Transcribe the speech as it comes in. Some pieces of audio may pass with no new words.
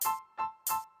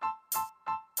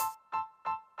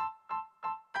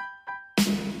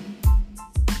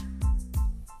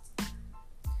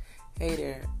Hey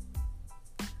there,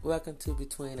 welcome to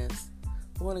Between Us.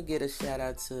 I want to get a shout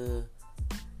out to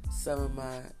some of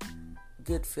my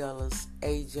good fellas,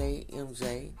 AJ,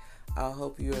 MJ. I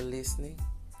hope you are listening.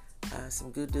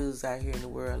 Some good dudes out here in the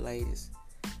world, ladies.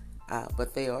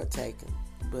 But they are taken,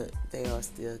 but they are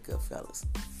still good fellas.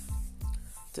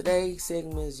 Today's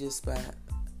segment is just about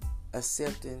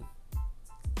accepting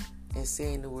and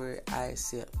saying the word I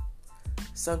accept.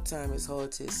 Sometimes it's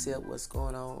hard to accept what's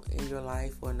going on in your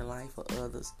life or in the life of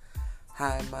others,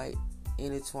 how it might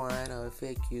intertwine or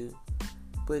affect you.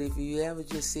 But if you ever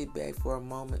just sit back for a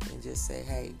moment and just say,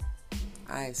 hey,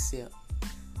 I accept,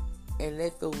 and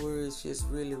let the words just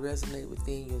really resonate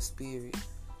within your spirit,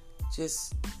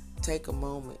 just take a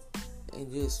moment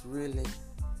and just really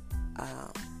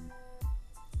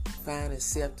find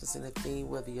acceptance in a thing,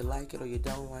 whether you like it or you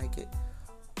don't like it,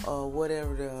 or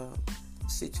whatever the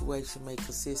situation may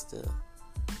consist of.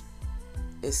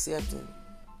 Accepting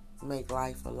make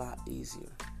life a lot easier.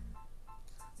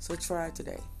 So try it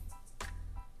today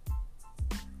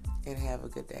and have a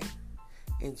good day.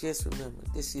 And just remember,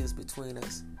 this is Between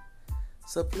Us.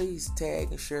 So please tag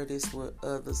and share this with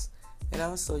others. And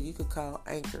also you can call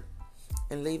Anchor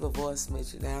and leave a voice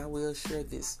message. Now I will share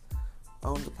this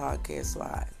on the podcast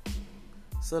live.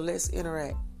 So let's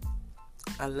interact.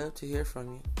 I love to hear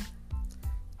from you.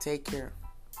 Take care.